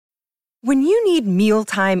When you need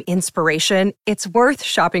mealtime inspiration, it's worth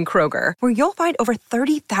shopping Kroger, where you'll find over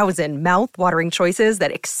 30,000 mouth-watering choices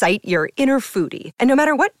that excite your inner foodie. And no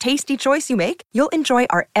matter what tasty choice you make, you'll enjoy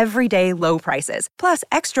our everyday low prices, plus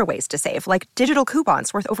extra ways to save, like digital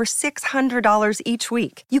coupons worth over $600 each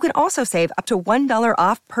week. You can also save up to $1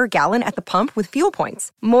 off per gallon at the pump with fuel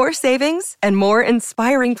points. More savings and more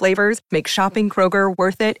inspiring flavors make shopping Kroger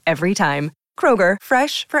worth it every time. Kroger,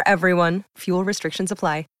 fresh for everyone. Fuel restrictions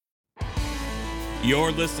apply.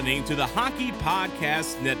 You're listening to the Hockey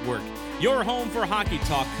Podcast Network, your home for hockey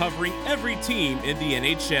talk covering every team in the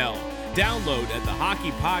NHL. Download at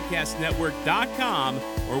thehockeypodcastnetwork.com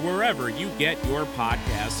or wherever you get your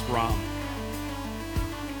podcasts from.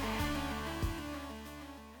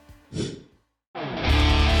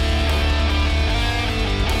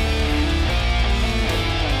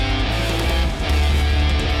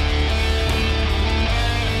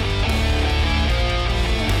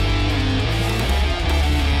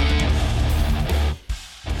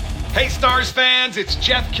 Hey Stars fans, it's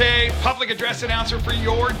Jeff K, public address announcer for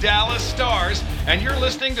your Dallas Stars, and you're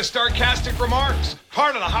listening to Starcastic Remarks,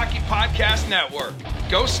 part of the Hockey Podcast Network.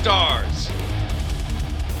 Go Stars!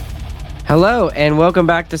 Hello, and welcome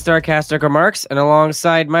back to Starcastic Remarks, and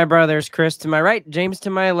alongside my brothers, Chris to my right, James to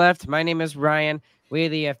my left, my name is Ryan. We are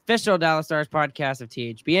the official Dallas Stars podcast of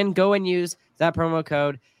THPN. Go and use that promo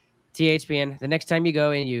code THPN the next time you go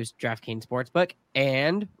and use DraftKings Sportsbook.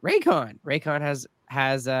 And Raycon. Raycon has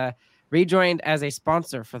rejoined as a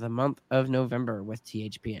sponsor for the month of November with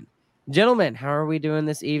THPN. Gentlemen, how are we doing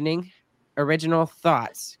this evening? Original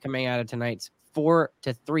thoughts coming out of tonight's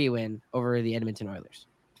 4-3 win over the Edmonton Oilers.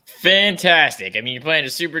 Fantastic. I mean, you're playing a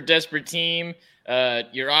super desperate team.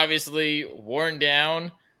 You're obviously worn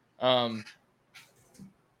down. You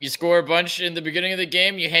score a bunch in the beginning of the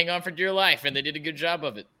game, you hang on for dear life, and they did a good job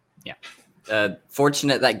of it. Yeah.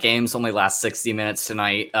 Fortunate that games only last 60 minutes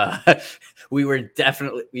tonight. We were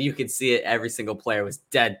definitely, you could see it. Every single player was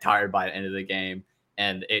dead tired by the end of the game.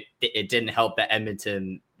 And it didn't help that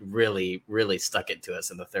Edmonton really, really stuck it to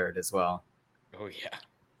us in the third as well. Oh, yeah.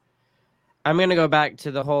 I'm going to go back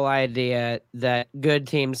to the whole idea that good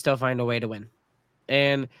teams still find a way to win.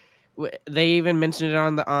 And they even mentioned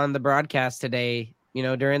it on the broadcast today, you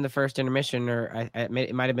know, during the first intermission, or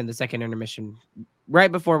it might have been the second intermission,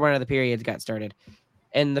 right before one of the periods got started.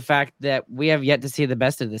 And the fact that we have yet to see the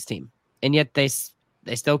best of this team. And yet they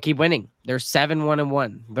still keep winning. They're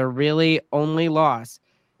 7-1-1. Their really only loss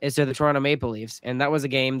is to the Toronto Maple Leafs. And that was a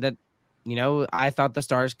game that, you know, I thought the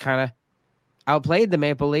Stars kind of outplayed the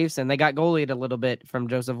Maple Leafs, and they got goalied a little bit from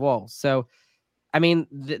Joseph Woll. So, I mean,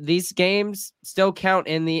 these games still count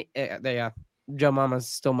in the Joe Mama's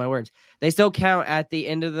stole my words. They still count at the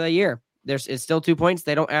end of the year. It's still 2 points.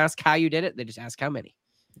 They don't ask how you did it. They just ask how many.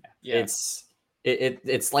 Yeah.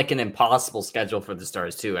 It's like an impossible schedule for the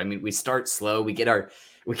Stars too. I mean, we start slow. We get our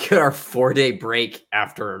 4-day break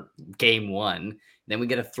after game 1. Then we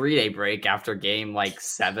get a 3-day break after game like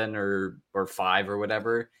 7 or 5 or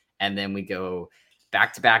whatever. And then we go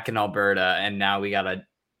back to back in Alberta. And now we got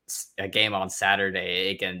a game on Saturday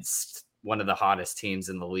against one of the hottest teams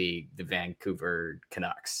in the league, the Vancouver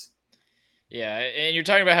Canucks. Yeah, and you're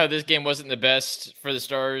talking about how this game wasn't the best for the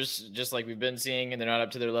Stars, just like we've been seeing, and they're not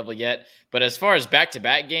up to their level yet. But as far as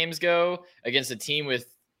back-to-back games go, against a team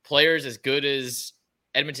with players as good as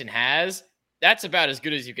Edmonton has, that's about as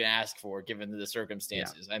good as you can ask for, given the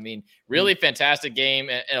circumstances. Yeah. I mean, really fantastic game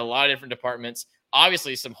in a lot of different departments.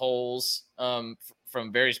 Obviously, some holes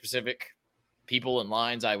from very specific people and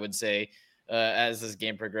lines, I would say, as this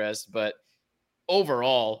game progressed. But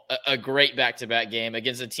overall, a great back-to-back game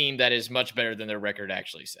against a team that is much better than their record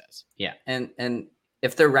actually says. Yeah, and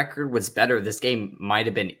if their record was better, this game might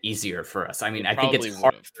have been easier for us. I mean, I think it's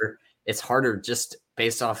harder. It's harder just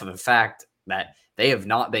based off of the fact that they have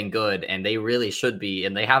not been good, and they really should be,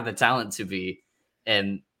 and they have the talent to be,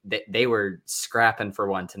 and they were scrapping for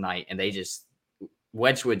one tonight, and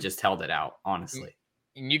Wedgwood just held it out, honestly.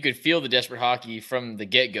 And you could feel the desperate hockey from the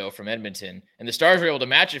get-go from Edmonton. And the Stars were able to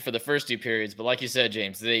match it for the first 2 periods. But like you said,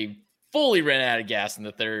 James, they fully ran out of gas in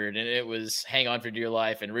the third. And it was hang on for dear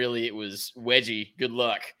life. And really, it was Wedgie, good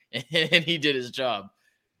luck. And he did his job.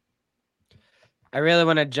 I really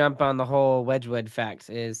want to jump on the whole Wedgwood fact.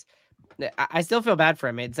 I still feel bad for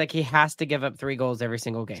him. It's like he has to give up 3 goals every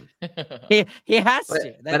single game. He has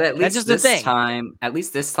to. But at least at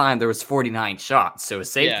least this time there was 49 shots, so a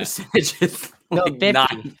save percentage is no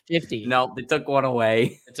 50. No, they took one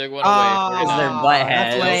away. They took one away. Because they're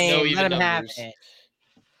buttheads. Let him have it.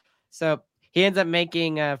 So he ends up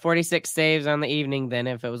making 46 saves on the evening. Then,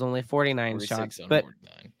 if it was only 49 shots, but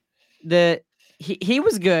 49. He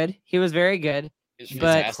was good. He was very good. It's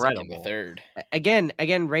But fantastic in the third. Again,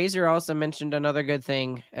 Razor also mentioned another good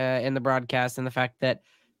thing in the broadcast, and the fact that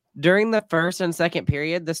during the first and second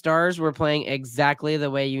period, the Stars were playing exactly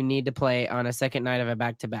the way you need to play on a second night of a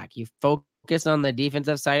back-to-back. You focus on the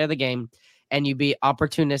defensive side of the game, and you be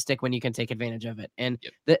opportunistic when you can take advantage of it. And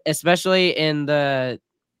especially in the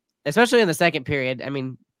second period, I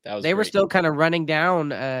mean, they were still kind of running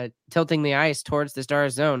down, tilting the ice towards the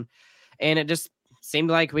Stars zone, and it just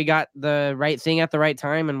seemed like we got the right thing at the right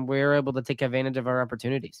time, and we were able to take advantage of our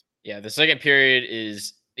opportunities. Yeah, the second period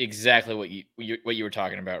is exactly what you were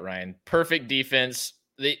talking about, Ryan. Perfect defense.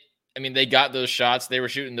 They got those shots. They were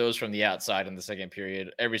shooting those from the outside in the second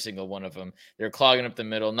period, every single one of them. They're clogging up the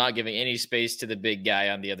middle, not giving any space to the big guy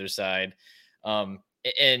on the other side.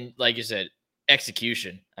 And like you said,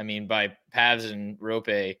 execution. I mean, by Pavs and Rope,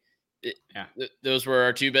 those were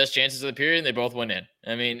our two best chances of the period, and they both went in.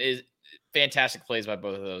 I mean, fantastic plays by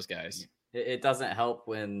both of those guys. It doesn't help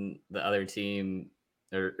when the other team,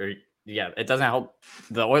 it doesn't help.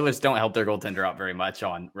 The Oilers don't help their goaltender out very much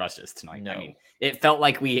on rushes tonight. No. I mean, it felt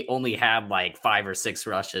like we only had like 5 or 6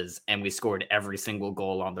 rushes, and we scored every single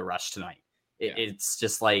goal on the rush tonight. It's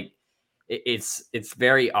just like it's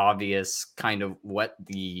very obvious, kind of what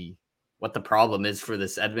the problem is for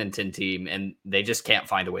this Edmonton team, and they just can't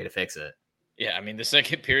find a way to fix it. Yeah, I mean, the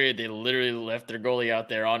second period, they literally left their goalie out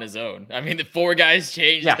there on his own. I mean, the 4 guys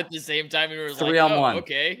changed at the same time. And it was 3 on 1.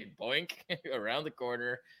 Okay, boink, around the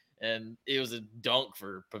corner. And it was a dunk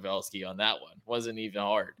for Pavelski on that one. Wasn't even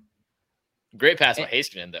hard. Great pass by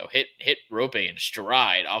Heiskanen, though. Hit Rope in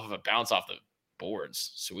stride off of a bounce off the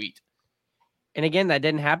boards. Sweet. And again, that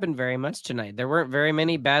didn't happen very much tonight. There weren't very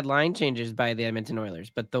many bad line changes by the Edmonton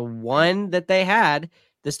Oilers. But the one that they had,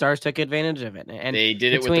 the Stars took advantage of it. And they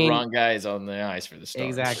did it with the wrong guys on the ice for the Stars.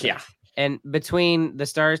 Exactly. Yeah. And between the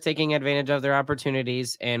Stars taking advantage of their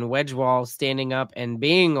opportunities and Wedgewall standing up and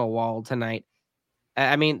being a wall tonight,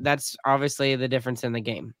 I mean, that's obviously the difference in the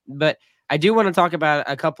game. But I do want to talk about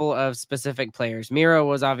a couple of specific players. Miro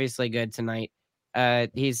was obviously good tonight.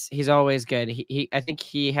 He's always good. I think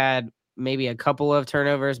he had maybe a couple of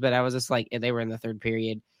turnovers, but I was just like, they were in the third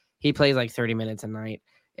period. He plays like 30 minutes a night.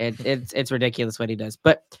 It's ridiculous what he does.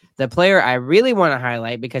 But the player I really want to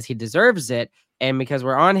highlight, because he deserves it and because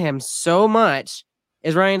we're on him so much,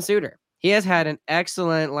 is Ryan Suter. He has had an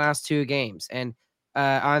excellent last 2 games, and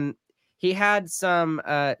he had some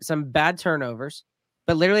bad turnovers,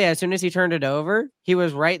 but literally as soon as he turned it over, he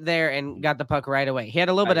was right there and got the puck right away. He had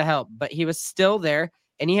a little bit of help, but he was still there,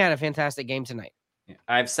 and he had a fantastic game tonight.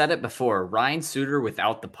 I've said it before. Ryan Suter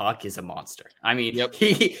without the puck is a monster. I mean,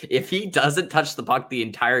 if he doesn't touch the puck the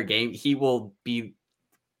entire game, he will be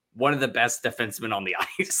one of the best defensemen on the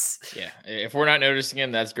ice. Yeah, if we're not noticing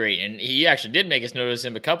him, that's great. And he actually did make us notice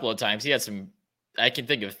him a couple of times. He had I can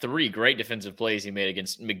think of 3 great defensive plays he made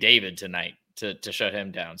against McDavid tonight to shut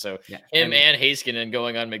him down. So and Heiskanen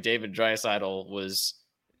going on McDavid, Draisaitl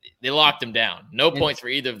they locked him down. No points for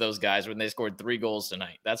either of those guys when they scored 3 goals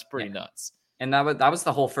tonight. That's pretty nuts. And that was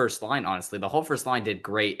the whole first line, honestly. The whole first line did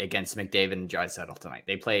great against McDavid and Draisaitl tonight.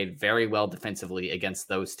 They played very well defensively against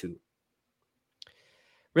those 2.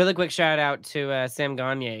 Really quick shout out to Sam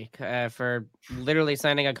Gagner for literally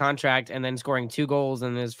signing a contract and then scoring 2 goals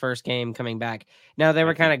in his first game coming back. Now, they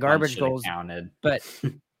were kind of garbage goals, but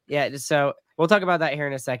so we'll talk about that here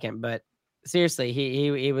in a second. But seriously,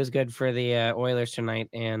 he was good for the Oilers tonight,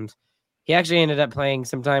 and he actually ended up playing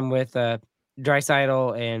some time with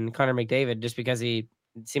Draisaitl and Connor McDavid just because it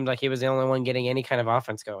seemed like he was the only one getting any kind of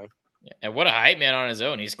offense going. Yeah, and what a hype man on his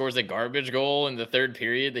own. He scores a garbage goal in the third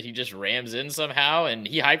period that he just rams in somehow, and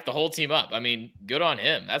he hyped the whole team up. I mean, good on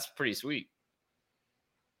him. That's pretty sweet.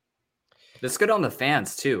 That's good on the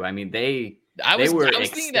fans, too. I mean, I was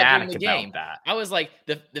thinking that during the game. About that. I was like,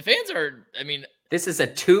 the fans are, I mean... This is a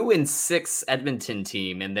 2-6 Edmonton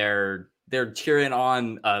team, and they're cheering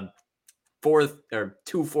on a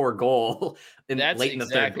 2-4 goal late in the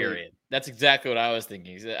third period. That's exactly what I was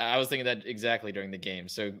thinking. I was thinking that exactly during the game.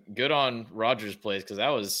 So good on Rogers' plays, because that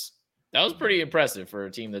was pretty impressive for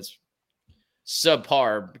a team that's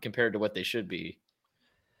subpar compared to what they should be.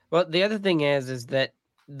 Well, the other thing is that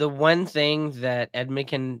the one thing that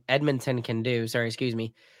Edmonton can do, is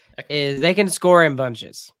they can score in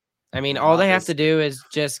bunches. I mean, all they have to do is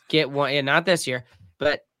just get one. Yeah, not this year,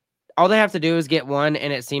 but all they have to do is get one,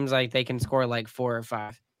 and it seems like they can score like 4 or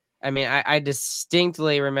 5. I mean, I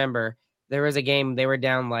distinctly remember there was a game they were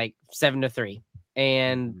down like 7-3,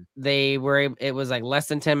 and it was like less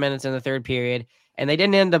than 10 minutes in the third period, and they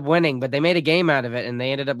didn't end up winning, but they made a game out of it, and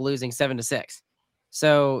they ended up losing 7-6.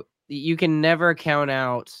 So you can never count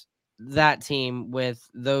out that team with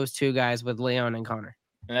those 2 guys, with Leon and Connor.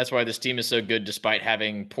 And that's why this team is so good despite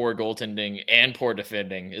having poor goaltending and poor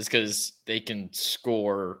defending, is because they can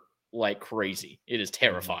score like crazy. It is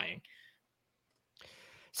terrifying.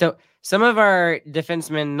 So some of our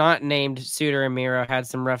defensemen not named Suter and Miro had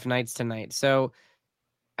some rough nights tonight. So,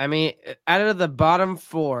 I mean, out of the bottom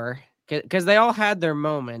four, because they all had their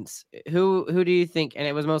moments, who do you think? And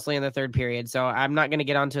it was mostly in the third period. So I'm not going to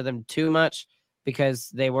get onto them too much because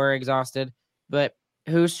they were exhausted. But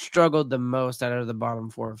who struggled the most out of the bottom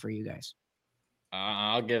four for you guys?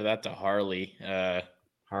 I'll give that to Harley.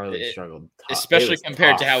 Harley struggled, especially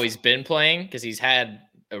compared to how he's been playing, because he's had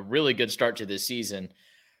a really good start to this season.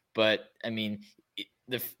 But I mean,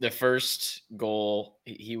 the first goal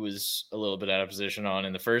he was a little bit out of position on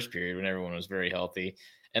in the first period when everyone was very healthy,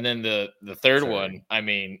 and then the third one, I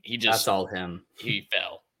mean, that's all him. He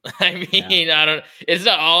fell. I mean, I don't. It's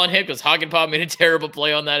not all on him because Hagenpah made a terrible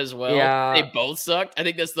play on that as well. Yeah. They both sucked. I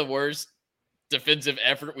think that's the worst defensive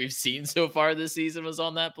effort we've seen so far this season was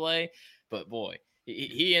on that play. But boy,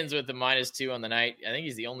 he ends with the -2 on the night. I think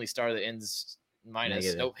he's the only star that ends minus.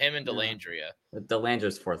 Negative. Nope, him and Delandria.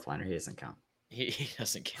 Delandria's fourth liner. He doesn't count. He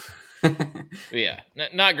doesn't count. But yeah,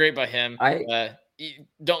 not great by him. You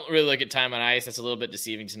don't really look at time on ice. That's a little bit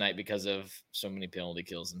deceiving tonight because of so many penalty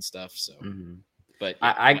kills and stuff. So, but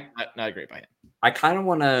yeah, not great by him. I kind of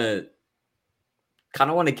want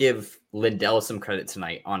to give Lindell some credit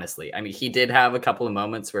tonight. Honestly, I mean, he did have a couple of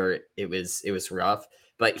moments where it was rough,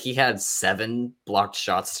 but he had 7 blocked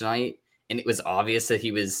shots tonight, and it was obvious that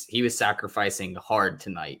he was sacrificing hard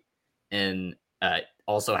tonight, and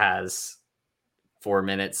also has 4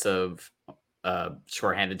 minutes of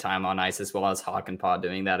shorthanded time on ice, as well as Hagenpah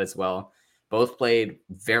doing that as well. Both played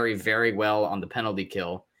very, very well on the penalty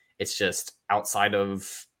kill. It's just outside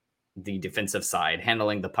of the defensive side,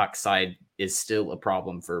 handling the puck side is still a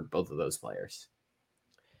problem for both of those players.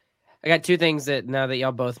 I got 2 things that now that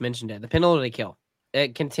y'all both mentioned it. The penalty kill.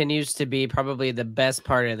 It continues to be probably the best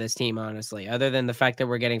part of this team, honestly, other than the fact that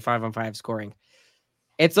we're getting 5-on-5 scoring.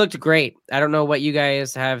 It's looked great. I don't know what you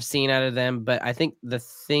guys have seen out of them, but I think the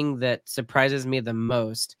thing that surprises me the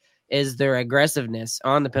most is their aggressiveness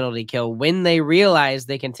on the penalty kill when they realize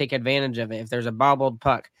they can take advantage of it. If there's a bobbled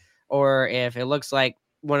puck or if it looks like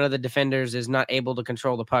one of the defenders is not able to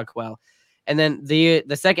control the puck well. And then the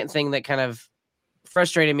second thing that kind of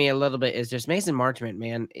frustrated me a little bit is just Mason Marchment,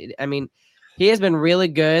 man. I mean, he has been really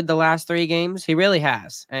good the last 3 games. He really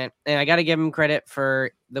has. And I got to give him credit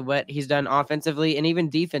for what he's done offensively and even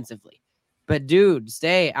defensively. But dude,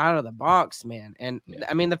 stay out of the box, man. And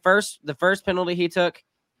I mean, the first penalty he took,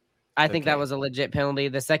 I think that was a legit penalty.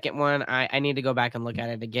 The second one, I need to go back and look at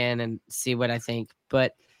it again and see what I think.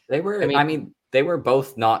 But they were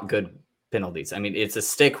both not good penalties. I mean, it's a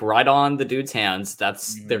stick right on the dude's hands.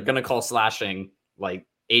 They're going to call slashing like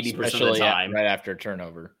 80% of the time. Right after a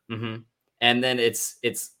turnover. Mm-hmm. And then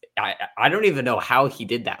I don't even know how he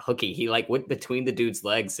did that hooking. He like went between the dude's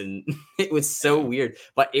legs and it was so weird,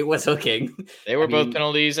 but it was hooking. They were both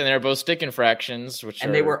penalties and they were both stick infractions,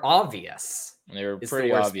 they were obvious. And they were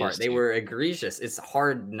pretty obvious. They were egregious. It's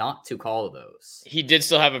hard not to call those. He did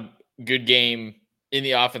still have a good game in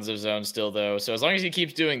the offensive zone still, though. So as long as he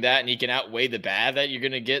keeps doing that and he can outweigh the bad that you're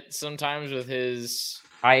going to get sometimes with his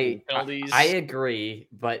penalties. I agree,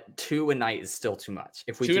 but 2 a night is still too much.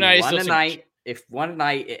 If we do 1 a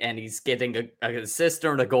night and he's getting an assist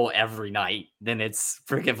or a goal every night, then it's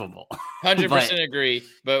forgivable. 100% agree,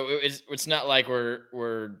 but it's not like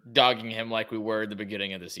we're dogging him like we were at the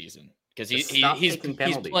beginning of the season. Because he's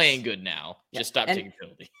playing good now. Yeah. Just stop taking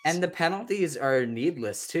penalties. And the penalties are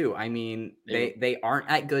needless too. I mean, they aren't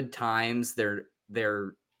at good times.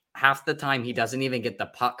 They're half the time he doesn't even get the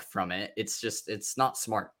puck from it. It's not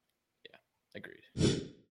smart. Yeah,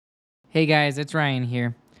 agreed. Hey guys, it's Ryan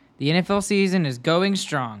here. The NFL season is going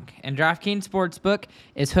strong, and DraftKings Sportsbook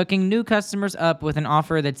is hooking new customers up with an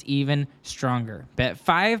offer that's even stronger. Bet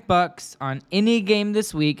 $5 on any game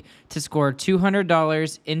this week to score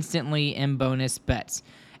 $200 instantly in bonus bets.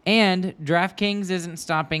 And DraftKings isn't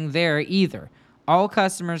stopping there either. All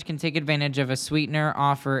customers can take advantage of a sweetener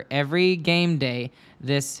offer every game day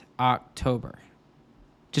this October.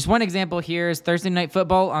 Just one example here is Thursday Night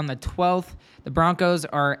Football on the 12th. The Broncos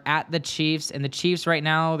are at the Chiefs, and the Chiefs right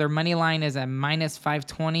now, their money line is at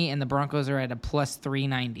 -520, and the Broncos are at a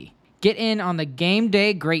 +390. Get in on the game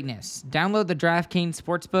day greatness. Download the DraftKings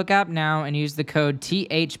Sportsbook app now and use the code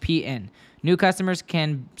THPN. New customers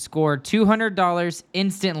can score $200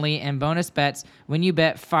 instantly in bonus bets when you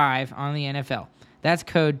bet $5 on the NFL. That's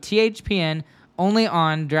code THPN only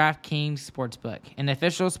on DraftKings Sportsbook, an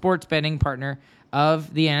official sports betting partner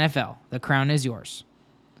of the NFL. The crown is yours.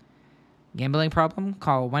 Gambling problem?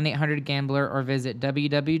 Call 1-800-GAMBLER or visit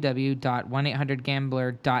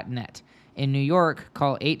www.1800gambler.net. In New York,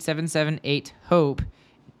 call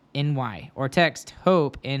 877-8-HOPE-NY or text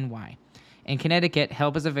HOPE-NY. In Connecticut,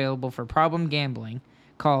 help is available for problem gambling.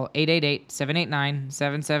 Call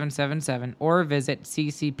 888-789-7777 or visit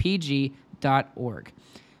ccpg.org.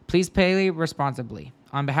 Please play responsibly.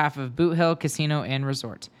 On behalf of Boot Hill Casino and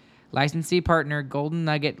Resort. Licensee partner Golden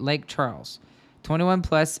Nugget Lake Charles. 21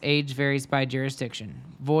 plus, age varies by jurisdiction.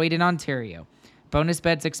 Void in Ontario. Bonus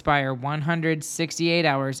bets expire 168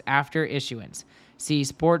 hours after issuance. See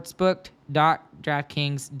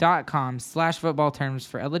sportsbook.draftkings.com/football terms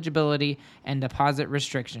for eligibility and deposit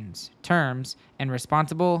restrictions, terms, and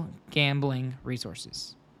responsible gambling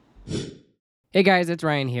resources. Hey guys, it's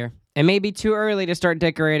Ryan here. It may be too early to start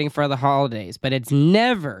decorating for the holidays, but it's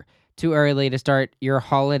never too early to start your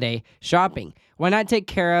holiday shopping. Why not take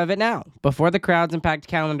care of it now, before the crowds and packed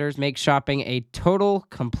calendars make shopping a total,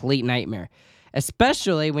 complete nightmare,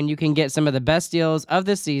 especially when you can get some of the best deals of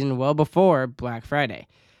the season well before Black Friday.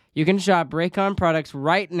 You can shop Raycon products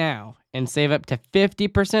right now and save up to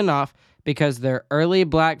 50% off because their early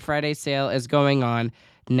Black Friday sale is going on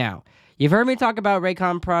now. You've heard me talk about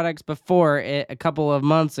Raycon products before a couple of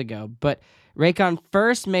months ago, but Raycon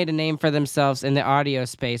first made a name for themselves in the audio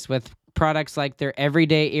space with products like their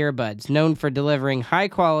everyday earbuds, known for delivering high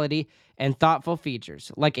quality and thoughtful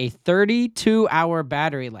features, like a 32-hour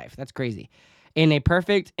battery life. That's crazy. In a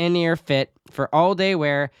perfect in-ear fit for all-day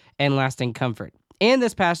wear and lasting comfort. And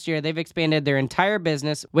this past year, they've expanded their entire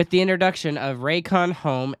business with the introduction of Raycon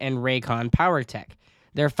Home and Raycon PowerTech.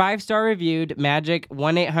 Their 5-star reviewed Magic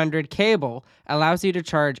 1-800 cable allows you to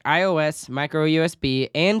charge iOS, micro USB,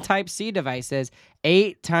 and Type-C devices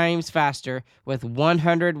 8 times faster with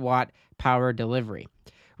 100-watt power delivery.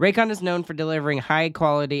 Raycon is known for delivering high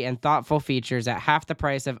quality and thoughtful features at half the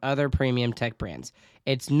price of other premium tech brands.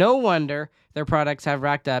 It's no wonder their products have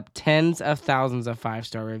racked up tens of thousands of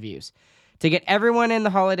 5-star reviews. To get everyone in the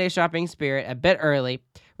holiday shopping spirit a bit early,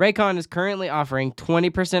 Raycon is currently offering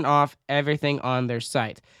 20% off everything on their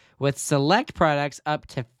site, with select products up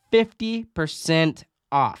to 50%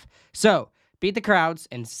 off. So, beat the crowds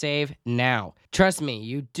and save now. Trust me,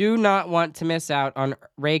 you do not want to miss out on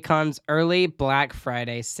Raycon's early Black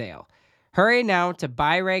Friday sale. Hurry now to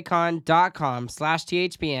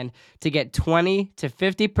buyraycon.com/THPN to get 20 to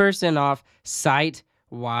 50% off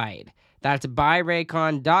site-wide. That's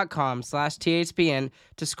buyraycon.com/THPN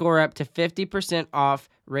to score up to 50% off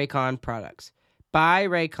Raycon products.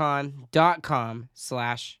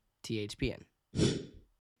 Buyraycon.com/THPN.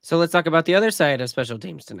 So let's talk about the other side of special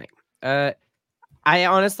teams tonight. I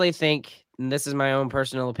honestly think, and this is my own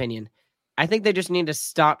personal opinion, I think they just need to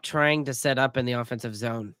stop trying to set up in the offensive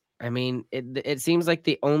zone. I mean, it seems like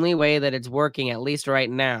the only way that it's working, at least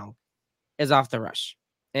right now, is off the rush.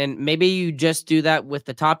 And maybe you just do that with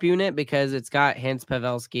the top unit because it's got Hintz,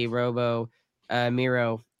 Pavelski, Robo,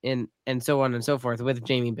 Miro, and so on and so forth with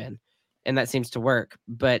Jamie Benn. And that seems to work.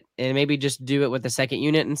 And maybe just do it with the second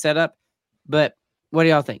unit and set up. But what do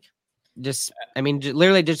y'all think? Go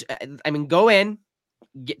in,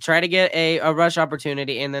 try to get a rush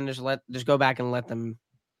opportunity, and then just go back and let them,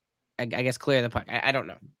 I guess, clear the puck. I don't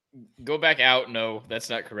know. Go back out. No, that's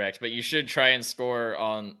not correct. But you should try and score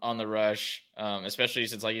on the rush, especially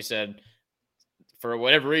since, like you said, for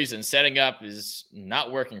whatever reason, setting up is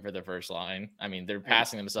not working for the first line. I mean, they're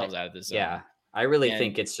passing themselves out of this zone. Yeah, I really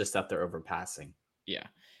think it's just that they're overpassing. Yeah,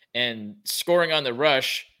 and scoring on the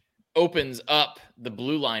rush opens up the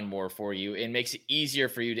blue line more for you and makes it easier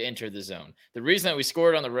for you to enter the zone. The reason that we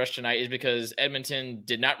scored on the rush tonight is because Edmonton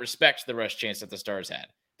did not respect the rush chance that the Stars had.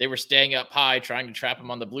 They were staying up high, trying to trap him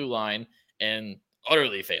on the blue line, and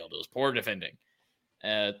utterly failed. It was poor defending.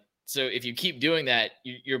 So if you keep doing that,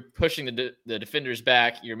 you're pushing the defenders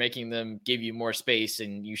back. You're making them give you more space,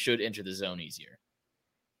 and you should enter the zone easier.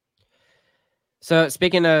 So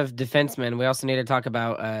speaking of defensemen, we also need to talk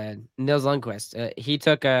about Nils Lundqvist. He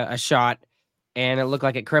took a shot, and it looked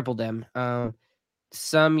like it crippled him.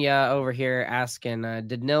 Some over here asking,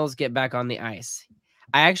 did Nils get back on the ice?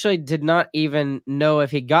 I actually did not even know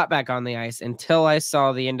if he got back on the ice until I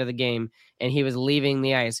saw the end of the game, and he was leaving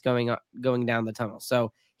the ice going down the tunnel.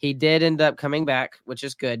 So he did end up coming back, which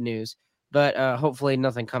is good news. But hopefully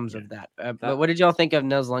nothing comes of that. But what did y'all think of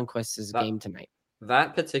Nils Lundqvist's game tonight?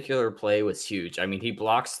 That particular play was huge. I mean, he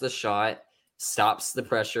blocks the shot, stops the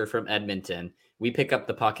pressure from Edmonton. We pick up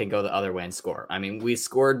the puck and go the other way and score. I mean, we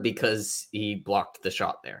scored because he blocked the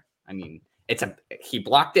shot there. I mean, he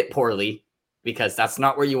blocked it poorly, because that's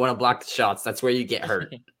not where you want to block the shots. That's where you get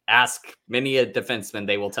hurt. Ask many a defenseman,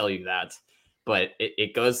 they will tell you that. But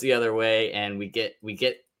it goes the other way, and we get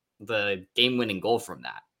the game-winning goal from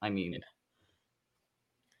that. I mean,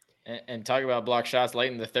 and talk about block shots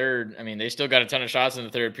late in the third. I mean, they still got a ton of shots in the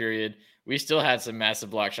third period. We still had some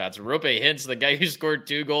massive block shots. Rope Hintz, the guy who scored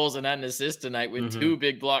 2 goals and an assist tonight with 2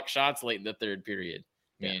 big block shots late in the third period.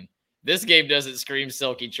 I mean, this game doesn't scream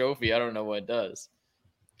Selke Trophy. I don't know what does.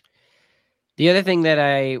 The other thing that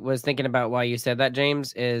I was thinking about while you said that,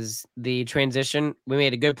 James, is the transition. We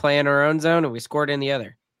made a good play in our own zone and we scored in the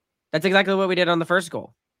other. That's exactly what we did on the first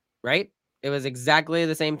goal, right? It was exactly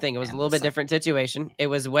the same thing. It was a little bit different situation. It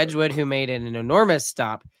was Wedgwood who made an enormous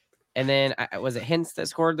stop. And then was it Hintz that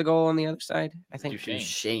scored the goal on the other side? I think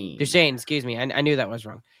Duchesne, excuse me. I knew that was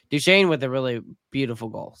wrong. Duchesne with a really beautiful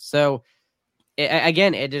goal. So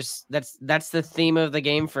that's the theme of the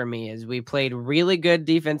game for me is we played really good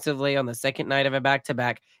defensively on the second night of a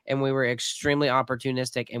back-to-back, and we were extremely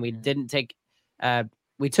opportunistic, and we didn't take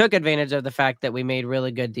we took advantage of the fact that we made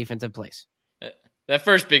really good defensive plays. That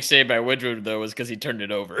first big save by Woodruff, though, was because he turned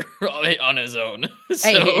it over on his own. So,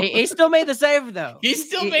 hey, he still made the save, though. He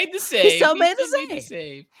still made the save. He still made the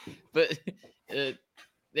save. But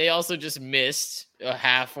they also just missed a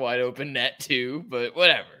half wide open net, too. But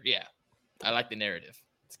whatever. Yeah. I like the narrative.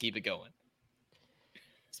 Let's keep it going.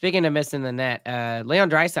 Speaking of missing the net, Leon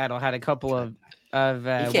Draisaitl had a couple of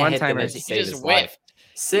one-timers. He just whiffed.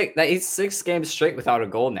 He's 6 games straight without a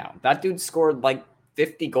goal now. That dude scored like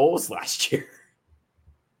 50 goals last year.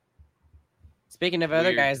 Speaking of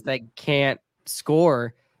other guys that can't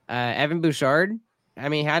score, Evan Bouchard. I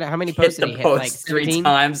mean, how many posts did he hit? Like 3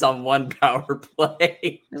 times on one power play.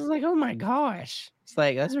 It was like, oh my gosh. It's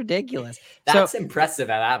like, that's ridiculous. That's impressive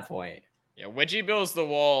at that point. Yeah, Wedgie builds the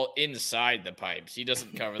wall inside the pipes. He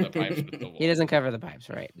doesn't cover the pipes with the wall. He doesn't cover the pipes,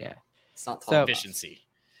 right? Yeah. It's not efficiency.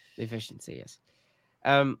 Efficiency, yes.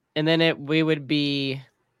 And then we would be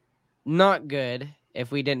not good if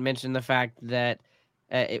we didn't mention the fact that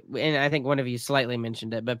and I think one of you slightly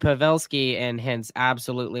mentioned it, but Pavelski and Hintz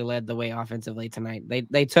absolutely led the way offensively tonight.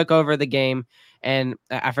 They took over the game, and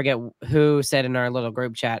I forget who said in our little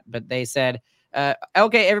group chat, but they said,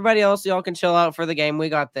 okay, everybody else, y'all can chill out for the game. We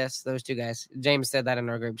got this. Those 2 guys. James said that in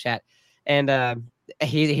our group chat, and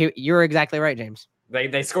you're exactly right, James.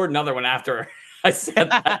 They scored another one after I said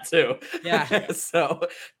that too. Yeah. So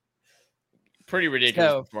pretty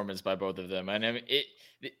ridiculous performance by both of them. And I mean,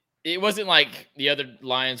 it wasn't like the other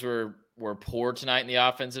Lions were poor tonight in the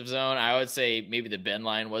offensive zone. I would say maybe the Ben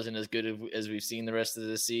line wasn't as good as we've seen the rest of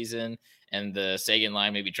the season, and the Sagan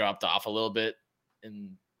line maybe dropped off a little bit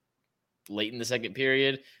late in the second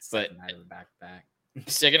period. Second night of back-to-back.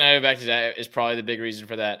 Second night of back-to-back is probably the big reason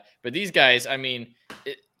for that. But these guys, I mean,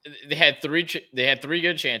 they had 3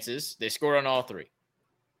 good chances. They scored on all 3.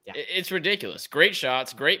 Yeah. It's ridiculous. Great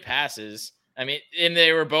shots, great passes. I mean, and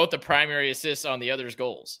they were both the primary assists on the others'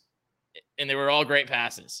 goals. And they were all great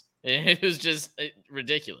passes. It was just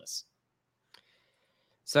ridiculous.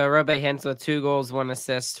 So Robe Hintz with 2 goals, 1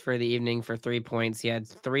 assist for the evening for 3 points. He had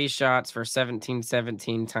 3 shots for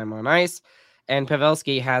 17-17 time on ice. And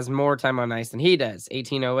Pavelski has more time on ice than he does,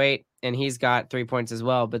 18:08, and he's got 3 points as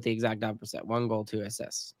well, but the exact opposite, 1 goal, 2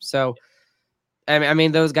 assists. So, I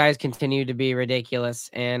mean, those guys continue to be ridiculous.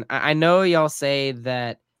 And I know y'all say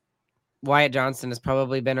that Wyatt Johnston has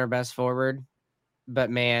probably been our best forward, but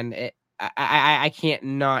man, I can't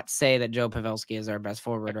not say that Joe Pavelski is our best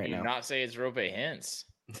forward right now. Not say it's Rope Hintz.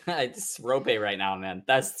 It's Rope right now, man.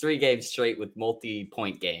 That's 3 games straight with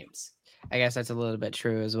multi-point games. I guess that's a little bit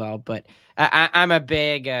true as well, but I'm a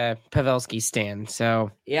big Pavelski stan,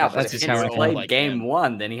 so yeah. But if he's played game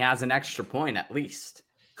 1, then he has an extra point at least.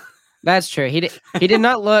 That's true. He did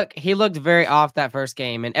not look. He looked very off that first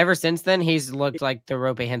game, and ever since then, he's looked like the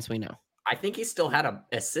Rope Hintz we know. I think he still had an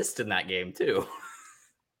assist in that game too.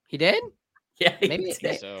 He did? Yeah, maybe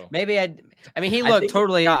so. Maybe I mean, he looked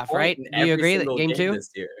totally off, right? Do you agree that game 2?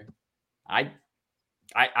 This year. I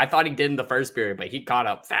thought he did in the first period, but he caught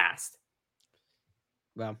up fast.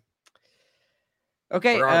 Well,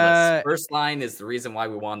 okay. First line is the reason why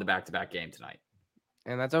we won the back-to-back game tonight,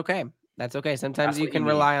 and that's okay. That's okay. Sometimes you can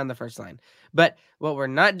rely on the first line, but what we're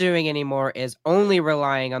not doing anymore is only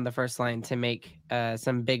relying on the first line to make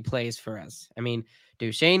some big plays for us. I mean,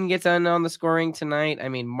 Duchesne gets on the scoring tonight. I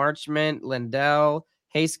mean, Marchment, Lindell,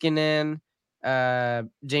 Heiskanen,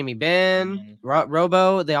 Jamie Benn,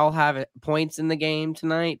 Robo, they all have points in the game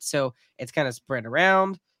tonight, so it's kind of spread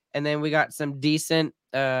around. And then we got some decent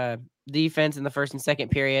defense in the first and second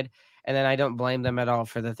period, and then I don't blame them at all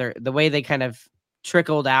for the way they kind of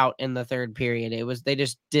trickled out in the third period. They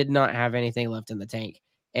just did not have anything left in the tank,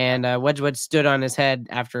 and Wedgwood stood on his head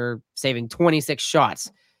after saving 26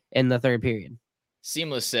 shots in the third period.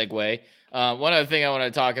 Seamless segue. One other thing I want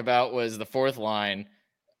to talk about was the fourth line.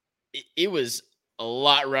 it was a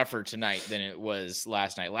lot rougher tonight than it was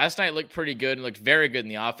last night. Last night looked pretty good and looked very good in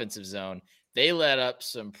the offensive zone. They let up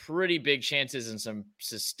some pretty big chances and some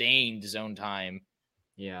sustained zone time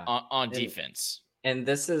on defense. And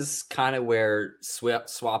this is kind of where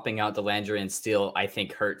swapping out DeLandre and Steele, I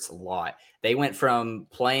think, hurts a lot. They went from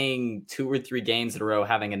playing 2 or 3 games in a row,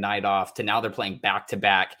 having a night off, to now they're playing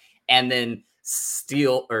back-to-back. And then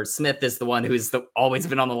Steele or Smith is the one who's always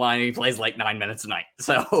been on the line, and he plays like 9 minutes a night.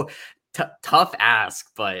 So tough ask,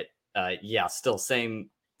 but still same.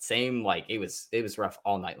 Like it was rough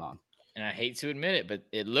all night long. And I hate to admit it, but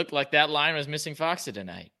it looked like that line was missing Foxa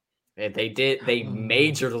tonight. They did. They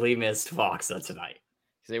majorly missed Foxa tonight.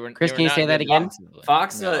 Chris, can you say that again?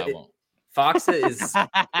 Foxa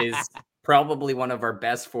is probably one of our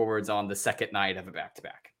best forwards on the second night of a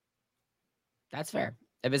back-to-back. That's fair.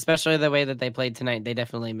 Especially the way that they played tonight. They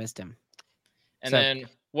definitely missed him. And then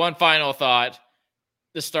one final thought.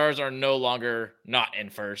 The Stars are no longer not in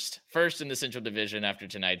first. First in the Central Division after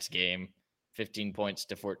tonight's game. 15 points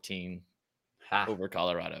to 14 over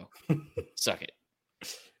Colorado. Suck it.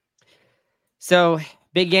 So,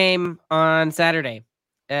 big game on Saturday.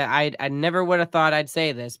 I never would have thought I'd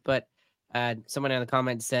say this, but someone in the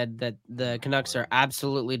comments said that the Canucks are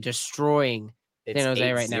absolutely destroying San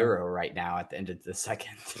Jose right now. 0 right now at the end of the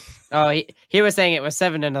second. Oh, he was saying it was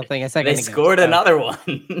 7-0 a second ago. They scored another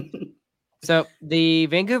one. So the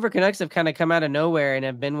Vancouver Canucks have kind of come out of nowhere and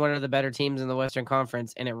have been one of the better teams in the Western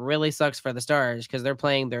Conference, and it really sucks for the Stars because they're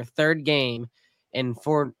playing their third game in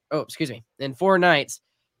 4 nights,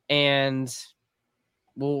 and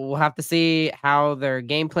we'll have to see how their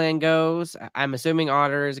game plan goes. I'm assuming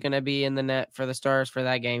Otter is going to be in the net for the Stars for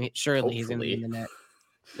that game. Surely he's going to be in the net.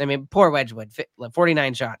 I mean, poor Wedgwood,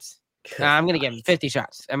 49 shots. I'm going to give him 50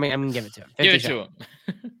 shots. I'm going to give it to him. Give it to him.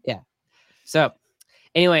 Yeah. So,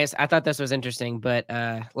 anyways, I thought this was interesting, but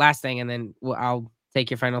last thing, and then I'll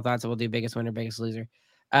take your final thoughts, and we'll do biggest winner, biggest loser.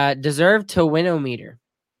 Deserve to win-o-meter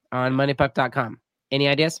on moneypuck.com. Any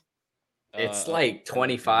ideas? It's like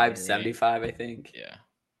 25, 75, I think. Yeah.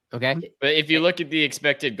 Okay. But if you look at the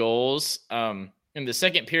expected goals, in the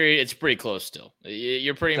second period, it's pretty close still.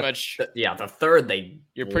 You're pretty much... the third,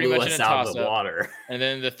 you're pretty much in a out of toss the up. water. And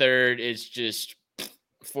then the third, it's just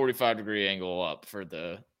 45-degree angle up for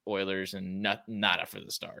the Oilers and nada for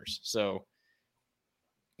the Stars. So,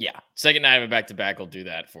 yeah, second night of a back-to-back will do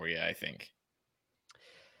that for you, I think.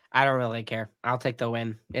 I don't really care. I'll take the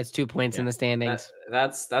win. It's 2 points in the standings.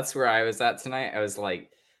 That's where I was at tonight. I was like,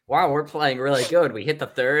 wow, we're playing really good. We hit the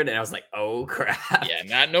third, and I was like, oh, crap.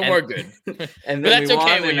 Yeah, no more good. And but that's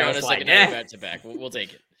okay when and you're I on a was second like, night of back-to-back. We'll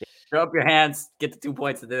take it. Throw up your hands, get the 2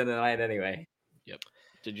 points at the end of the night anyway. Yep,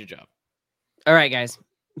 did your job. All right, guys.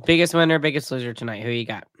 Biggest winner, biggest loser tonight. Who you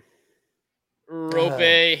got? Rope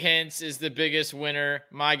Hintz is the biggest winner.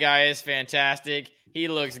 My guy is fantastic. He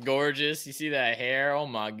looks gorgeous. You see that hair? Oh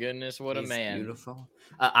my goodness, what a man! Beautiful.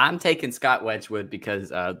 I'm taking Scott Wedgwood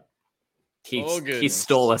because he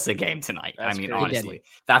stole us a game tonight. That's I mean, crazy. honestly,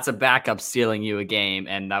 that's a backup stealing you a game,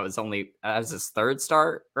 and that was his third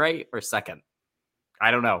start, right, or second? I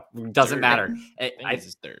don't know. Doesn't matter. It's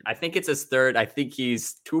his third. I think it's his third. I think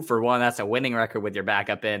he's 2 for 1. That's a winning record with your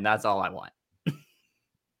backup in. That's all I want.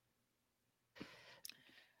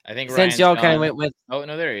 I think Since y'all kind of went with... Oh,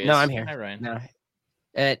 no, there he is. No, I'm here. Hi, Ryan.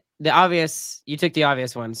 No. The obvious... You took the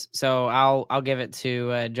obvious ones, so I'll give it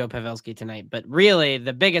to Joe Pavelski tonight. But really,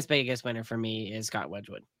 the biggest winner for me is Scott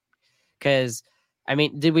Wedgwood. Because, I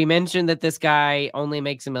mean, did we mention that this guy only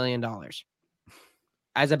makes $1 million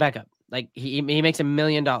as a backup? Like, he makes $1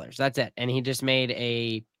 million. That's it. And he just made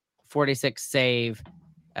a 46 save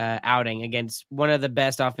outing against one of the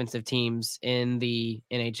best offensive teams in the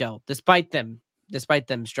NHL, despite them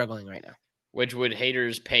struggling right now. Wedgwood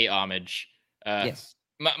haters pay homage. Yes.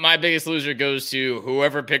 My biggest loser goes to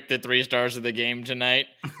whoever picked the 3 stars of the game tonight.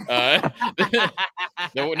 The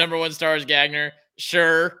number 1 star is Gagner.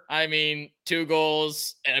 Sure. I mean, 2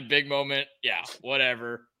 goals and a big moment. Yeah,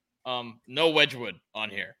 whatever. No Wedgwood on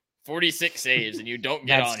here. 46 saves and you don't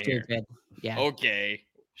get on stupid. Here. Yeah. Okay.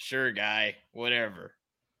 Sure, guy. Whatever.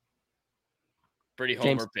 Pretty homer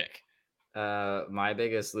James. pick. My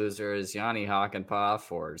biggest loser is Yanni Hakanpää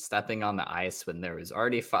for stepping on the ice when there was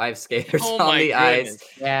already 5 skaters on the ice.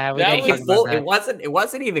 Yeah, It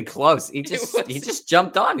wasn't even close. He just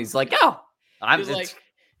jumped on. He's like, "Oh,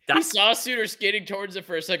 he saw Suter skating towards it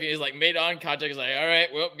for a second. He's like, made on contact. He's like, all right,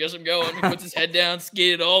 well, guess I'm going. He puts his head down,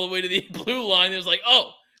 skated all the way to the blue line. It was like,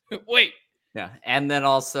 oh, wait." Yeah, and then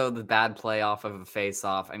also the bad play off of a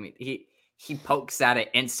face-off. I mean, he pokes at it,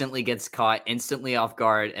 instantly gets caught, instantly off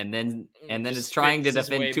guard, and then is trying to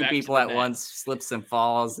defend 2 people at once, slips and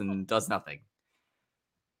falls, and does nothing.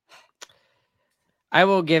 I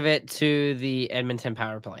will give it to the Edmonton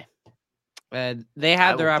power play. They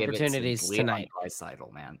had their opportunities tonight.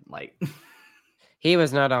 Draisaitl, man, like he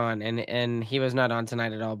was not on, and he was not on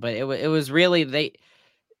tonight at all. But it was really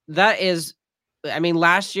that is, I mean,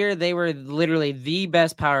 last year they were literally the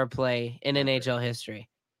best power play in NHL history,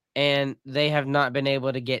 and they have not been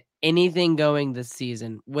able to get anything going this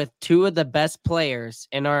season with two of the best players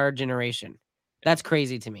in our generation. That's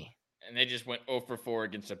crazy to me. And they just went 0 for 4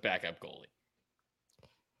 against a backup goalie.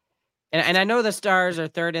 And I know the Stars are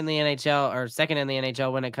third in the NHL or second in the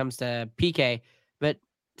NHL when it comes to PK, but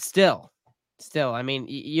still, I mean,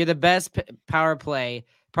 you're the best power play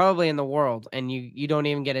probably in the world, and you don't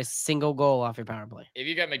even get a single goal off your power play. If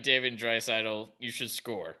you got McDavid and Draisaitl, you should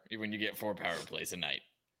score when you get 4 power plays a night.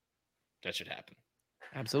 That should happen.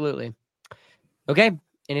 Absolutely. Okay.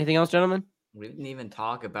 Anything else, gentlemen? We didn't even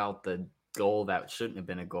talk about the goal that shouldn't have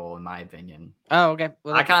been a goal, in my opinion. Oh, okay.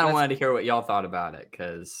 Well, I kind of wanted to hear what y'all thought about it,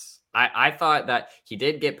 because I thought that he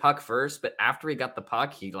did get puck first, but after he got the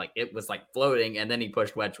puck, it was like floating, and then he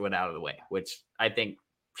pushed Wedgwood out of the way, which I think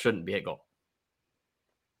shouldn't be a goal.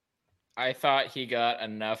 I thought he got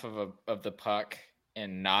enough of the puck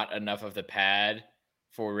and not enough of the pad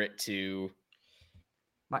for it to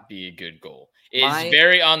be a good goal. It's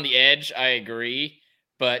very on the edge, I agree,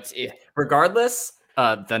 but regardless,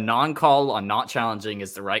 the non-call on not challenging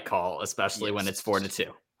is the right call, especially when it's 4-2.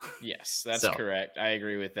 Yes, that's correct. I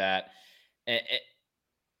agree with that. I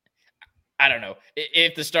don't know.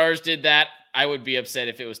 If the Stars did that, I would be upset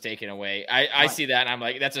if it was taken away. I see that, and I'm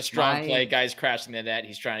like, that's a strong play. Guy's crashing the net.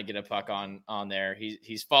 He's trying to get a puck on there.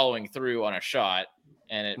 He's following through on a shot,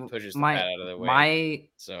 and it pushes the pad out of the way.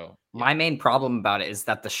 My main problem about it is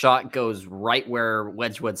that the shot goes right where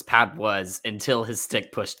Wedgwood's pad was until his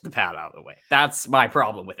stick pushed the pad out of the way. That's my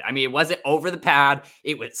problem with it. I mean, it wasn't over the pad.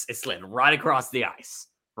 It slid right across the ice.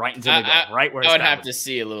 Right into the goal, right where I would have to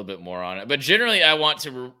see a little bit more on it. But generally, I want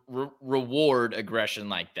to reward aggression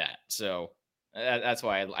like that. So that's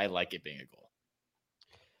why I like it being a goal.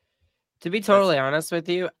 To be totally honest with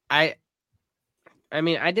you, I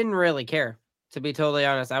mean, I didn't really care. To be totally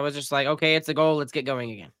honest, I was just like, okay, it's a goal. Let's get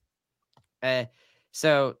going again.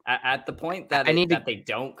 So at the point that they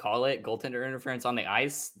don't call it goaltender interference on the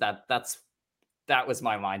ice, that was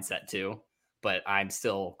my mindset too. But I'm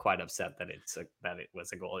still quite upset that it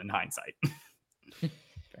was a goal in hindsight.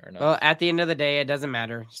 Fair enough. Well, at the end of the day, it doesn't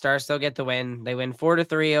matter. Stars still get the win. They win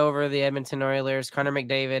 4-3 over the Edmonton Oilers. Connor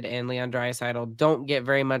McDavid and Leon Draisaitl don't get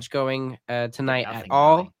very much going tonight at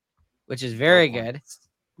all, which is very good.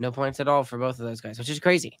 No points at all for both of those guys, which is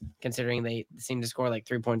crazy considering they seem to score like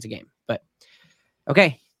 3 points a game. But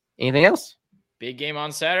okay, anything else? Big game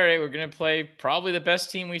on Saturday. We're going to play probably the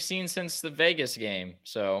best team we've seen since the Vegas game.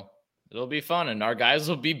 So it'll be fun, and our guys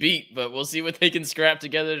will be beat, but we'll see what they can scrap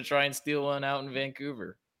together to try and steal one out in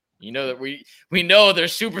Vancouver. You know that we know they're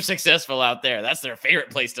super successful out there. That's their favorite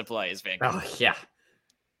place to play is Vancouver. Oh, yeah.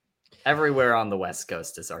 Everywhere on the West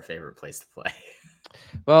Coast is our favorite place to play.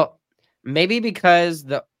 Well, maybe because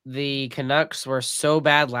the Canucks were so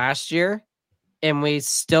bad last year, and we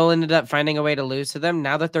still ended up finding a way to lose to them.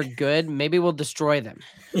 Now that they're good, maybe we'll destroy them.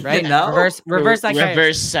 Right? Reverse psychiatry.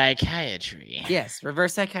 Reverse psychiatry. Yes,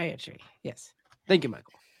 reverse psychiatry. Yes. Thank you,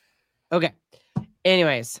 Michael. Okay.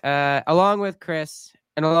 Anyways, along with Chris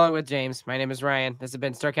and along with James, my name is Ryan. This has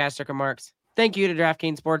been Starcastic Remarks. Thank you to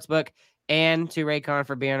DraftKings Sportsbook and to Raycon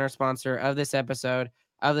for being our sponsor of this episode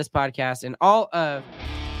of this podcast and all of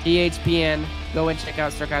THPN. Go and check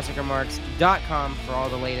out StarcasticRemarks.com for all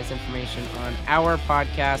the latest information on our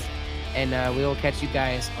podcast, and we will catch you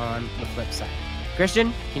guys on the flip side.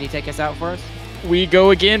 Christian, can you take us out for us? We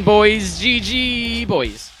go again, boys. GG,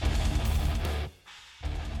 boys.